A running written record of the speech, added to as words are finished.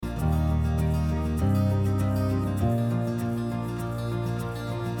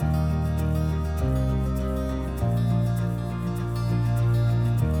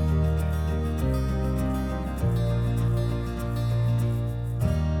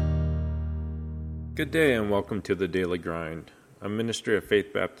Good day and welcome to the Daily Grind, a ministry of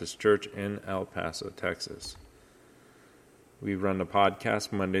Faith Baptist Church in El Paso, Texas. We run a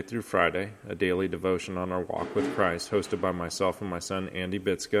podcast Monday through Friday, a daily devotion on our walk with Christ, hosted by myself and my son Andy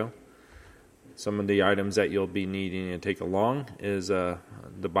Bitsko. Some of the items that you'll be needing to take along is the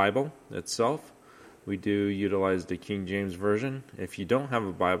Bible itself. We do utilize the King James Version. If you don't have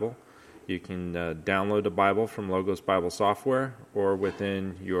a Bible, you can download a Bible from Logos Bible Software or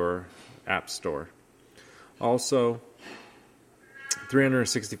within your app store. Also,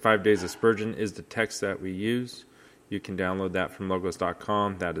 365 Days of Spurgeon is the text that we use. You can download that from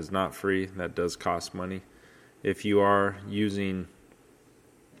logos.com. That is not free. That does cost money. If you are using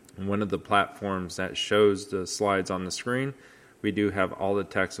one of the platforms that shows the slides on the screen, we do have all the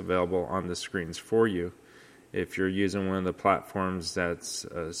text available on the screens for you. If you're using one of the platforms that's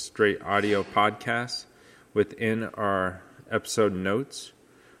a straight audio podcast, within our episode notes,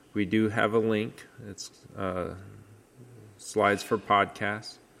 we do have a link. It's slides for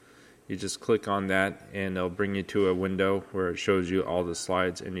podcasts. You just click on that and it'll bring you to a window where it shows you all the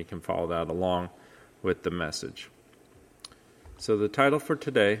slides and you can follow that along with the message. So the title for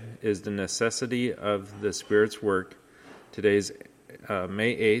today is The Necessity of the Spirit's Work. Today's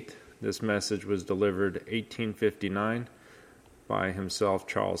May 8th. This message was delivered 1859 by himself,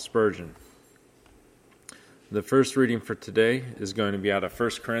 Charles Spurgeon. The first reading for today is going to be out of 1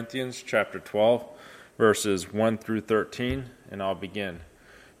 Corinthians chapter 12, verses 1 through 13, and I'll begin.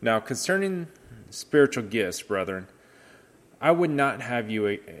 Now, concerning spiritual gifts, brethren, I would not have you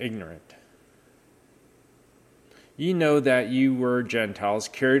ignorant. Ye know that ye were Gentiles,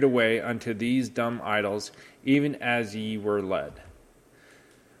 carried away unto these dumb idols, even as ye were led.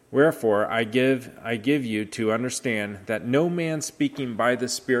 Wherefore I give you to understand that no man speaking by the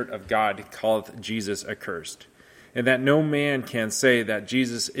Spirit of God calleth Jesus accursed, and that no man can say that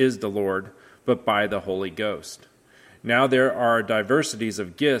Jesus is the Lord, but by the Holy Ghost. Now there are diversities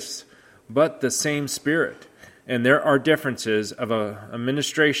of gifts, but the same Spirit, and there are differences of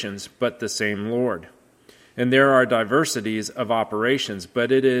administrations, but the same Lord. And there are diversities of operations,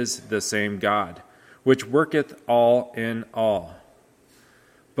 but it is the same God, which worketh all in all.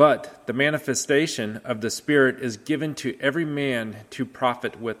 But the manifestation of the Spirit is given to every man to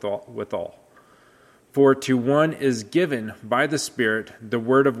profit withal. For to one is given by the Spirit the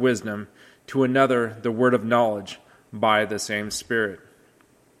word of wisdom, to another the word of knowledge by the same Spirit.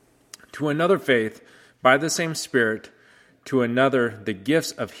 To another faith by the same Spirit, to another the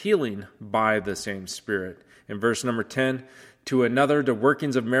gifts of healing by the same Spirit. In verse number 10, to another the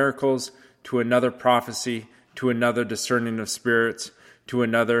workings of miracles, to another prophecy, to another discerning of spirits, to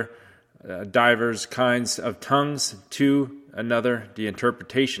another divers kinds of tongues, to another the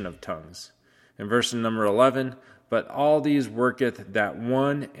interpretation of tongues. In verse number 11, but all these worketh that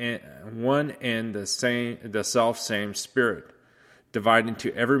one and the self same Spirit, dividing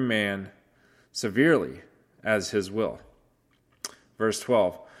to every man severely as his will. Verse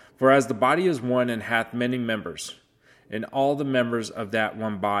 12, for as the body is one and hath many members, and all the members of that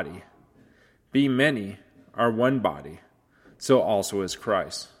one body, being many, are one body, so also is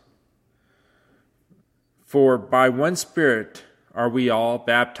Christ. For by one Spirit are we all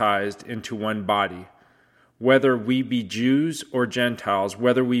baptized into one body, whether we be Jews or Gentiles,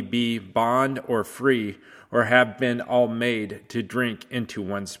 whether we be bond or free, or have been all made to drink into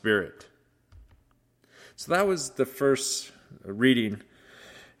one Spirit. So that was the first reading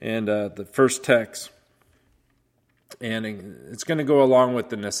and the first text. And it's going to go along with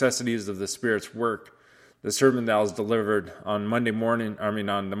the necessities of the Spirit's work. The sermon that was delivered on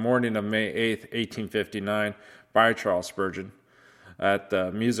on the morning of May 8th, 1859, by Charles Spurgeon at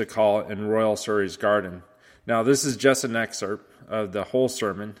the music hall in Royal Surrey's Garden. Now, this is just an excerpt of the whole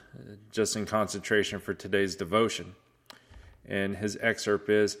sermon, just in concentration for today's devotion. And his excerpt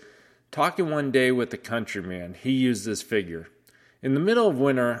is, talking one day with a countryman, he used this figure. In the middle of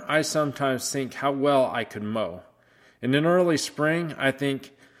winter, I sometimes think how well I could mow. And in early spring, I think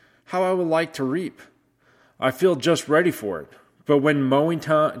how I would like to reap. I feel just ready for it, but when mowing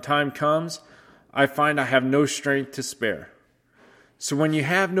time comes, I find I have no strength to spare. So when you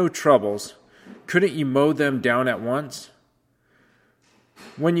have no troubles, couldn't you mow them down at once?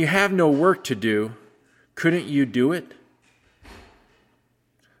 When you have no work to do, couldn't you do it?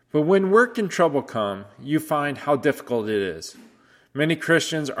 But when work and trouble come, you find how difficult it is. Many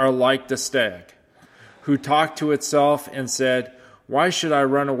Christians are like the stag, who talked to itself and said, why should I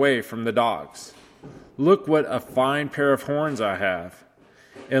run away from the dogs? Look what a fine pair of horns I have.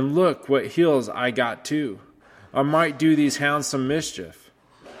 And look what heels I got too. I might do these hounds some mischief.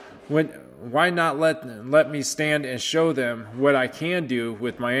 Why not let me stand and show them what I can do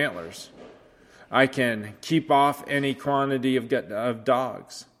with my antlers? I can keep off any quantity of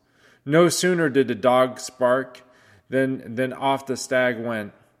dogs. No sooner did the dog bark than off the stag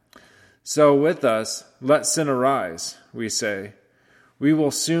went. So with us, let sin arise, we say. We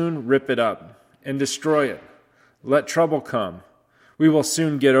will soon rip it up and destroy it. Let trouble come. We will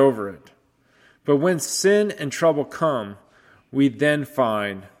soon get over it. But when sin and trouble come, we then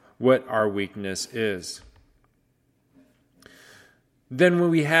find what our weakness is. Then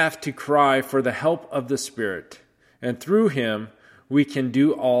we have to cry for the help of the Spirit, and through Him we can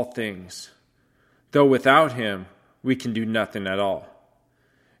do all things, though without Him we can do nothing at all.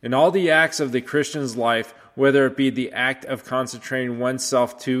 In all the acts of the Christian's life, whether it be the act of concentrating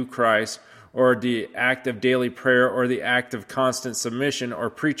oneself to Christ, or the act of daily prayer, or the act of constant submission, or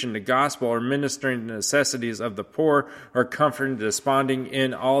preaching the gospel, or ministering the necessities of the poor, or comforting the desponding,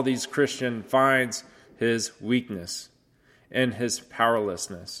 in all these Christian finds his weakness and his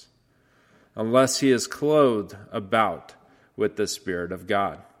powerlessness, unless he is clothed about with the Spirit of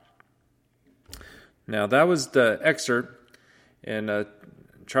God. Now, that was the excerpt, and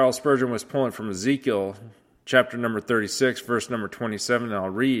Charles Spurgeon was pulling from Ezekiel chapter number 36, verse number 27, and I'll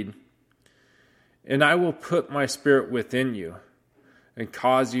read. And I will put my Spirit within you, and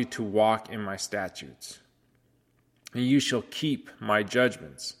cause you to walk in my statutes. And you shall keep my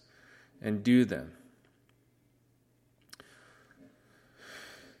judgments, and do them.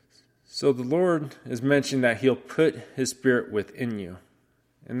 So the Lord is mentioning that He'll put His Spirit within you.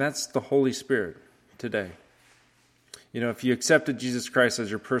 And that's the Holy Spirit today. You know, if you accepted Jesus Christ as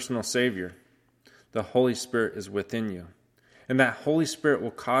your personal Savior, the Holy Spirit is within you. And that Holy Spirit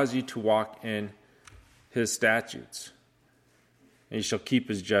will cause you to walk in His statutes. And you shall keep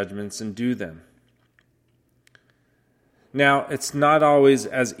His judgments and do them. Now, it's not always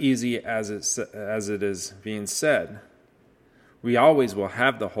as easy as it is being said. We always will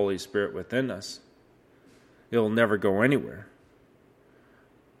have the Holy Spirit within us. It will never go anywhere.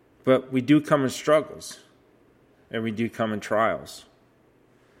 But we do come in struggles, and we do come in trials.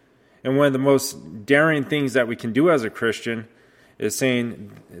 And one of the most daring things that we can do as a Christian is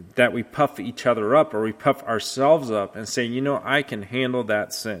saying that we puff each other up, or we puff ourselves up and saying, you know, I can handle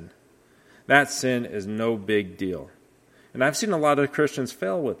that sin. That sin is no big deal. And I've seen a lot of Christians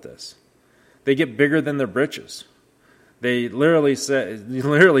fail with this. They get bigger than their britches. They literally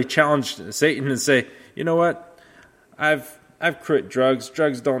challenge Satan and say, you know what? I've quit drugs.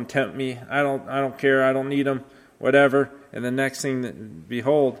 Drugs don't tempt me. I don't care. I don't need them. Whatever. And the next thing,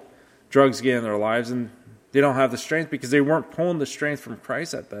 behold, drugs get in their lives, and they don't have the strength because they weren't pulling the strength from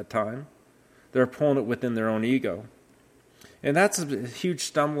Christ at that time. They're pulling it within their own ego. And that's a huge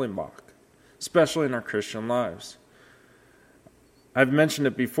stumbling block, especially in our Christian lives. I've mentioned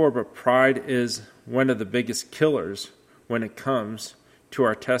it before, but pride is one of the biggest killers when it comes to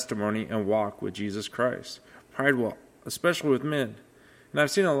our testimony and walk with Jesus Christ. Pride will, especially with men, and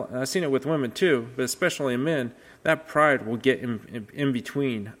I've seen it with women too, but especially in men, that pride will get in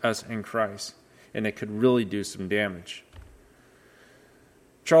between us and Christ, and it could really do some damage.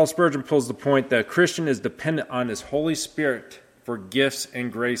 Charles Spurgeon pulls the point that a Christian is dependent on his Holy Spirit for gifts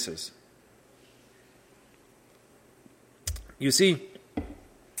and graces. You see,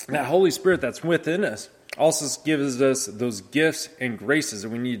 that Holy Spirit that's within us also gives us those gifts and graces,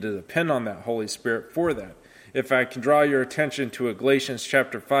 and we need to depend on that Holy Spirit for that. If I can draw your attention to Galatians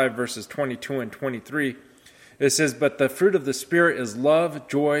chapter 5, verses 22 and 23, it says, but the fruit of the Spirit is love,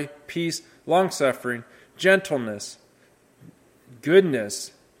 joy, peace, long-suffering, gentleness,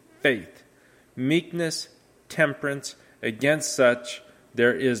 goodness, faith, meekness, temperance. Against such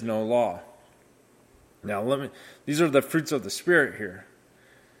there is no law. Now, these are the fruits of the Spirit here.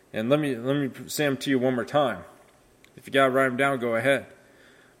 And let me say them to you one more time. If you got to write them down, go ahead.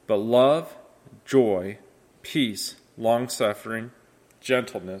 But love, joy, peace, long-suffering,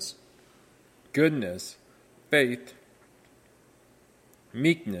 gentleness, goodness, faith,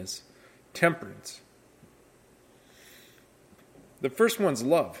 meekness, temperance. The first one's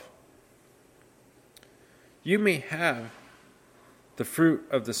love. You may have the fruit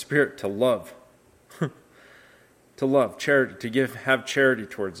of the Spirit to love. To love, charity, to have charity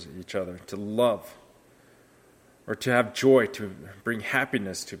towards each other, to love, or to have joy, to bring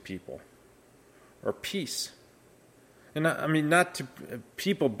happiness to people, or peace. And I mean, not to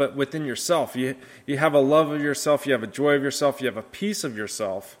people, but within yourself. You have a love of yourself, you have a joy of yourself, you have a peace of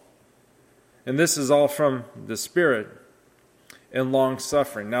yourself. And this is all from the Spirit. And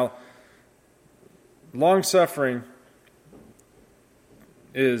long-suffering. Now, long-suffering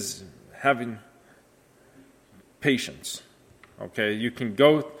is having patience. Okay, you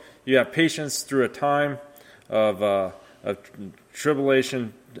have patience through a time of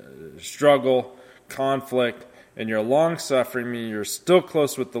tribulation, struggle, conflict, and you're long-suffering, meaning you're still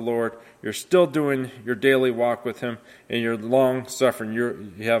close with the Lord, you're still doing your daily walk with Him, and you're long-suffering.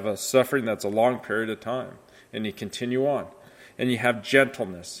 You have a suffering that's a long period of time, and you continue on. And you have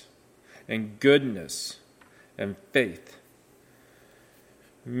gentleness and goodness and faith,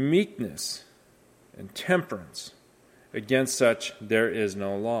 meekness and temperance. Against such there is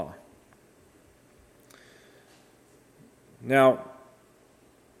no law. Now,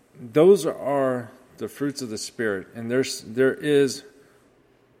 those are the fruits of the Spirit, and there is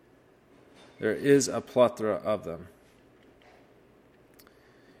a plethora of them.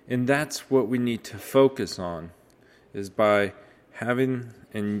 And that's what we need to focus on, is by having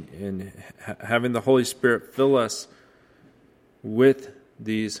having the Holy Spirit fill us with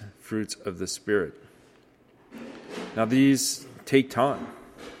these fruits of the Spirit. Now, these take time.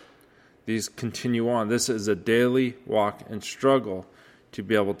 These continue on. This is a daily walk and struggle to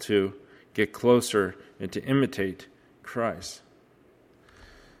be able to get closer and to imitate Christ.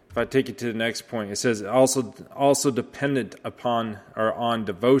 If I take it to the next point, it says also dependent upon or on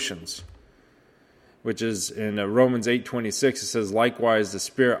devotions, which is in Romans 8:26. It says, likewise the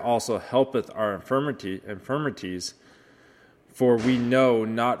Spirit also helpeth our infirmities, for we know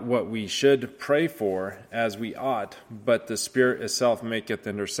not what we should pray for as we ought, but the Spirit itself maketh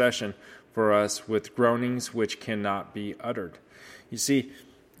intercession for us with groanings which cannot be uttered. You see,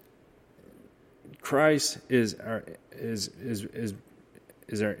 Christ is our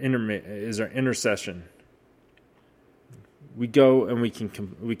intercession. We go and we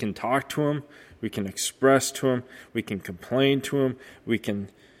can talk to Him, we can express to Him, we can complain to Him.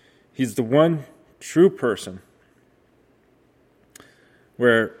 He's the one true person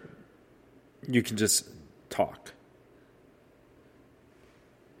where you can just talk.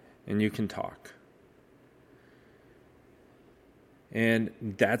 And you can talk. And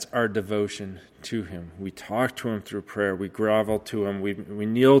that's our devotion to Him. We talk to Him through prayer. We grovel to Him. We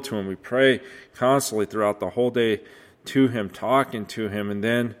kneel to Him. We pray constantly throughout the whole day to Him, talking to Him. And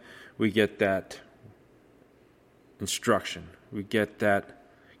then we get that instruction. We get that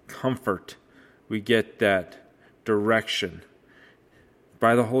comfort. We get that direction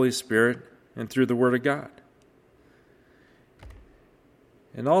by the Holy Spirit and through the Word of God.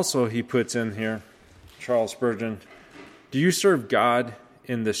 And also he puts in here, Charles Spurgeon, do you serve God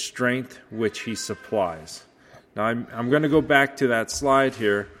in the strength which He supplies? Now I'm going to go back to that slide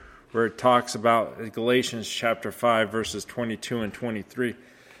here where it talks about Galatians chapter 5 verses 22 and 23.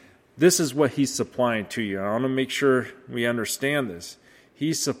 This is what He's supplying to you. I want to make sure we understand this.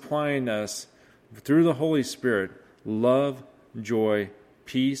 He's supplying us through the Holy Spirit love, joy,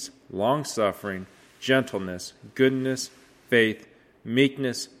 peace, long-suffering, gentleness, goodness, faith,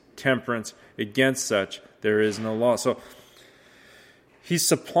 meekness, temperance. Against such there is no law. So He's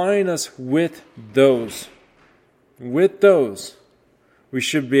supplying us with those. With those, we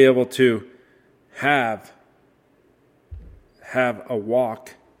should be able to have a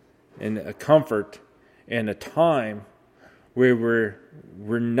walk and a comfort and a time where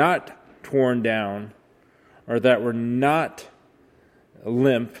we're not torn down, or that we're not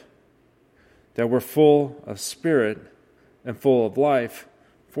limp, that we're full of Spirit and full of life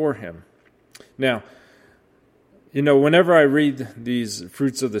for Him. Now, whenever I read these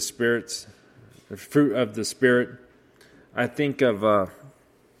fruits of the Spirit, I think of,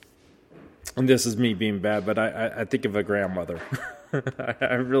 and this is me being bad, but I think of a grandmother.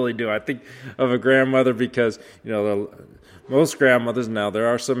 I really do. I think of a grandmother because, most grandmothers, now there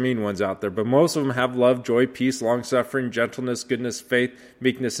are some mean ones out there, but most of them have love, joy, peace, long-suffering, gentleness, goodness, faith,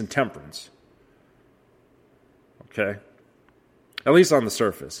 meekness, and temperance. Okay? At least on the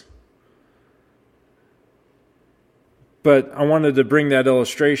surface. But I wanted to bring that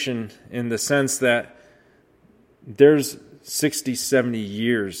illustration in the sense that there's 60, 70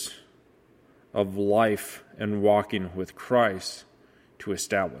 years of life and walking with Christ to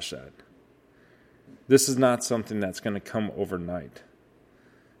establish that. This is not something that's going to come overnight.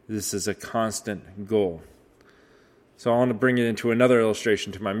 This is a constant goal. So I want to bring it into another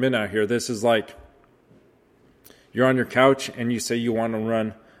illustration to my men out here. This is like you're on your couch and you say you want to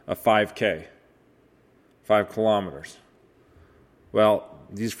run a 5K, 5 kilometers. Well,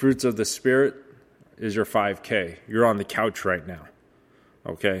 these fruits of the Spirit is your 5K. You're on the couch right now.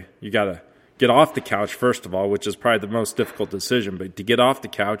 Okay? You got to get off the couch, first of all, which is probably the most difficult decision. But to get off the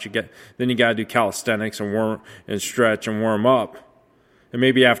couch, then you got to do calisthenics and stretch and warm up. And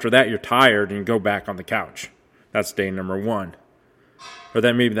maybe after that you're tired and you go back on the couch. That's day number 1. Or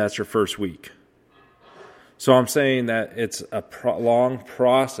then maybe that's your first week. So I'm saying that it's a long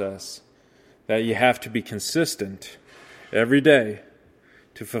process that you have to be consistent every day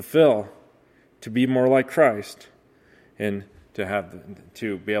to fulfill to be more like Christ, and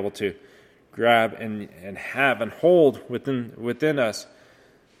to be able to grab and have and hold within us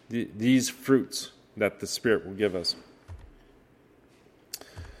these fruits that the Spirit will give us.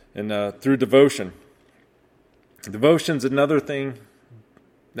 And through devotion. Devotion's another thing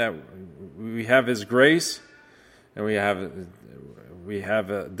that we have His grace, and we have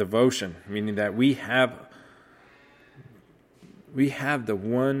a devotion, meaning that we have the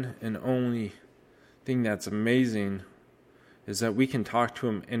one and only thing that's amazing is that we can talk to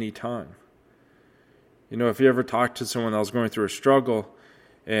Him anytime. You know, if you ever talk to someone that was going through a struggle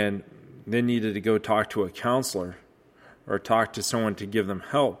and they needed to go talk to a counselor or talk to someone to give them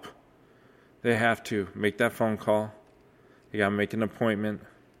help, they have to make that phone call. They got to make an appointment.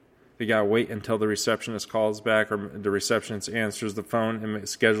 They got to wait until the receptionist calls back or the receptionist answers the phone and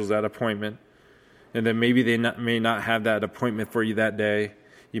schedules that appointment. And then maybe they may not have that appointment for you that day.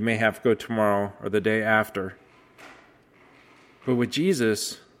 You may have to go tomorrow or the day after. But with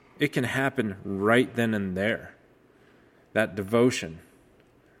Jesus, it can happen right then and there. That devotion,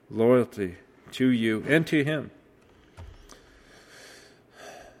 loyalty to you and to Him.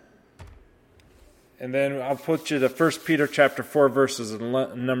 And then I'll put you to 1 Peter chapter 4, verses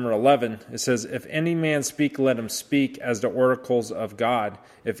number 11. It says, "If any man speak, let him speak as the oracles of God.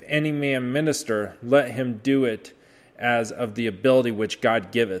 If any man minister, let him do it as of the ability which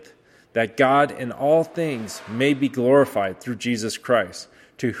God giveth, that God in all things may be glorified through Jesus Christ,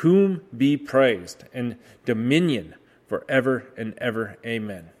 to whom be praised and dominion forever and ever.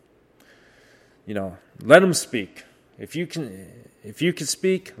 Amen." You know, let him speak. If you can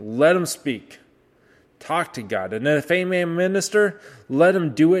speak, let him speak. Talk to God. And if any man minister, let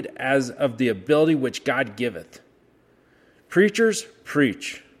him do it as of the ability which God giveth. Preachers,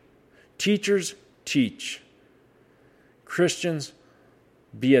 preach. Teachers, teach. Christians,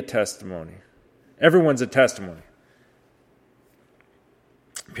 be a testimony. Everyone's a testimony.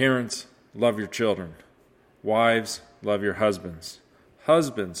 Parents, love your children. Wives, love your husbands.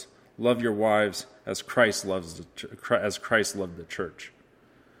 Husbands, love your wives as Christ loved the church.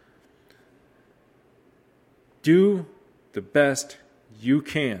 Do the best you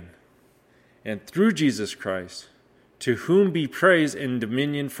can, and through Jesus Christ, to whom be praise and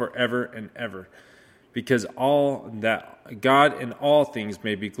dominion forever and ever, because all that God in all things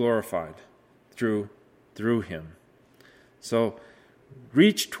may be glorified through Him. So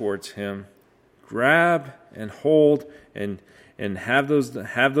reach towards Him, grab and hold, and have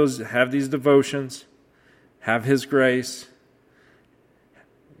these devotions, have His grace,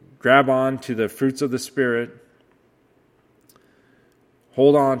 grab on to the fruits of the Spirit.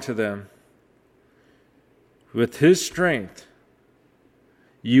 Hold on to them. With His strength,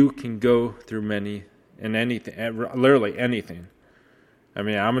 you can go through literally anything. I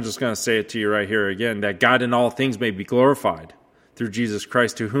mean, I'm just going to say it to you right here again, that God in all things may be glorified through Jesus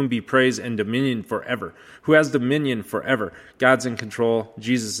Christ, to whom be praise and dominion forever. Who has dominion forever? God's in control.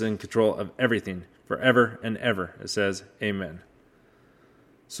 Jesus is in control of everything forever and ever. It says, Amen.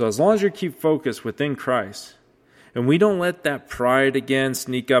 So as long as you keep focused within Christ, and we don't let that pride again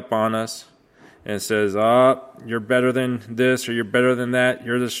sneak up on us and says, you're better than this or you're better than that.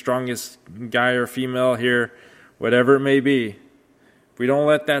 You're the strongest guy or female here, whatever it may be. If we don't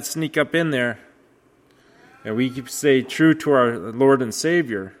let that sneak up in there, and we stay true to our Lord and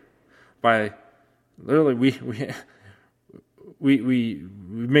Savior by literally we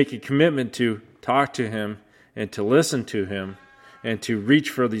make a commitment to talk to Him and to listen to Him and to reach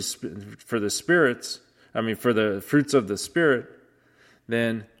for the fruits of the Spirit,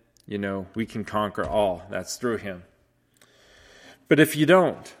 then, we can conquer all. That's through Him. But if you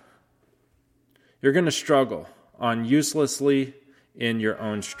don't, you're going to struggle on uselessly in your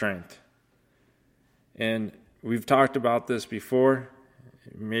own strength. And we've talked about this before.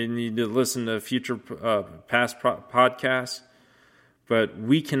 You may need to listen to future past podcasts, but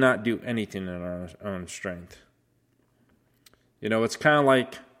we cannot do anything in our own strength. It's kind of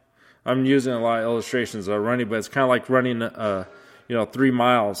like, I'm using a lot of illustrations of running, but it's kind of like running, 3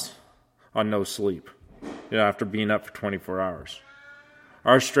 miles on no sleep, after being up for 24 hours.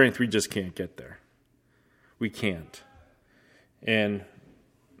 Our strength, we just can't get there. We can't. And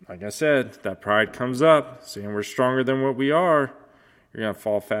like I said, that pride comes up, saying we're stronger than what we are, you're going to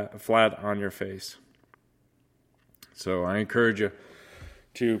fall flat on your face. So I encourage you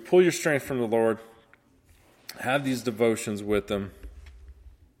to pull your strength from the Lord, have these devotions with Him,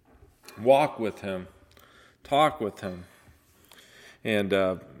 walk with Him, talk with Him, and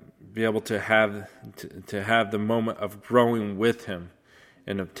be able to have the moment of growing with Him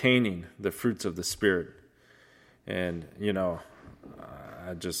and obtaining the fruits of the Spirit. And,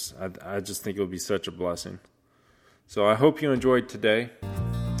 I just think it would be such a blessing. So I hope you enjoyed today.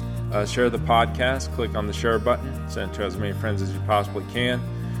 Share the podcast. Click on the share button. Send it to as many friends as you possibly can.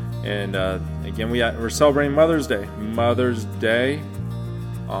 And again, we're celebrating Mother's Day. Mother's Day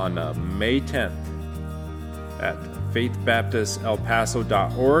on May 10th at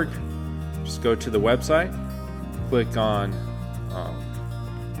faithbaptistelpaso.org. Just go to the website, click on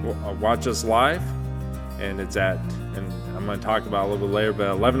Watch Us Live, and I'm going to talk about it a little bit later, but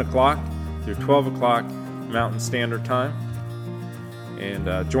 11 o'clock through 12 o'clock Mountain Standard Time.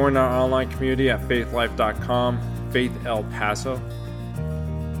 And join our online community at faithlife.com, Faith El Paso,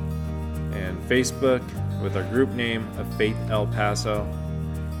 and Facebook with our group name of Faith El Paso.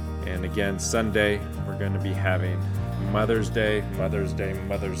 And again, Sunday, we're going to be having Mother's Day, Mother's Day,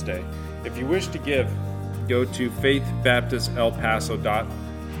 Mother's Day. If you wish to give, go to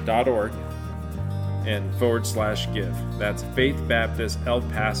faithbaptistelpaso.org and /give. That's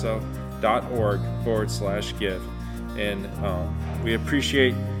faithbaptistelpaso.org /give. And we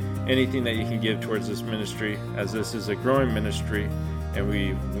appreciate anything that you can give towards this ministry, as this is a growing ministry, and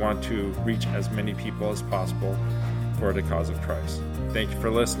we want to reach as many people as possible for the cause of Christ. Thank you for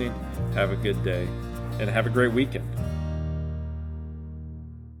listening. Have a good day, and have a great weekend.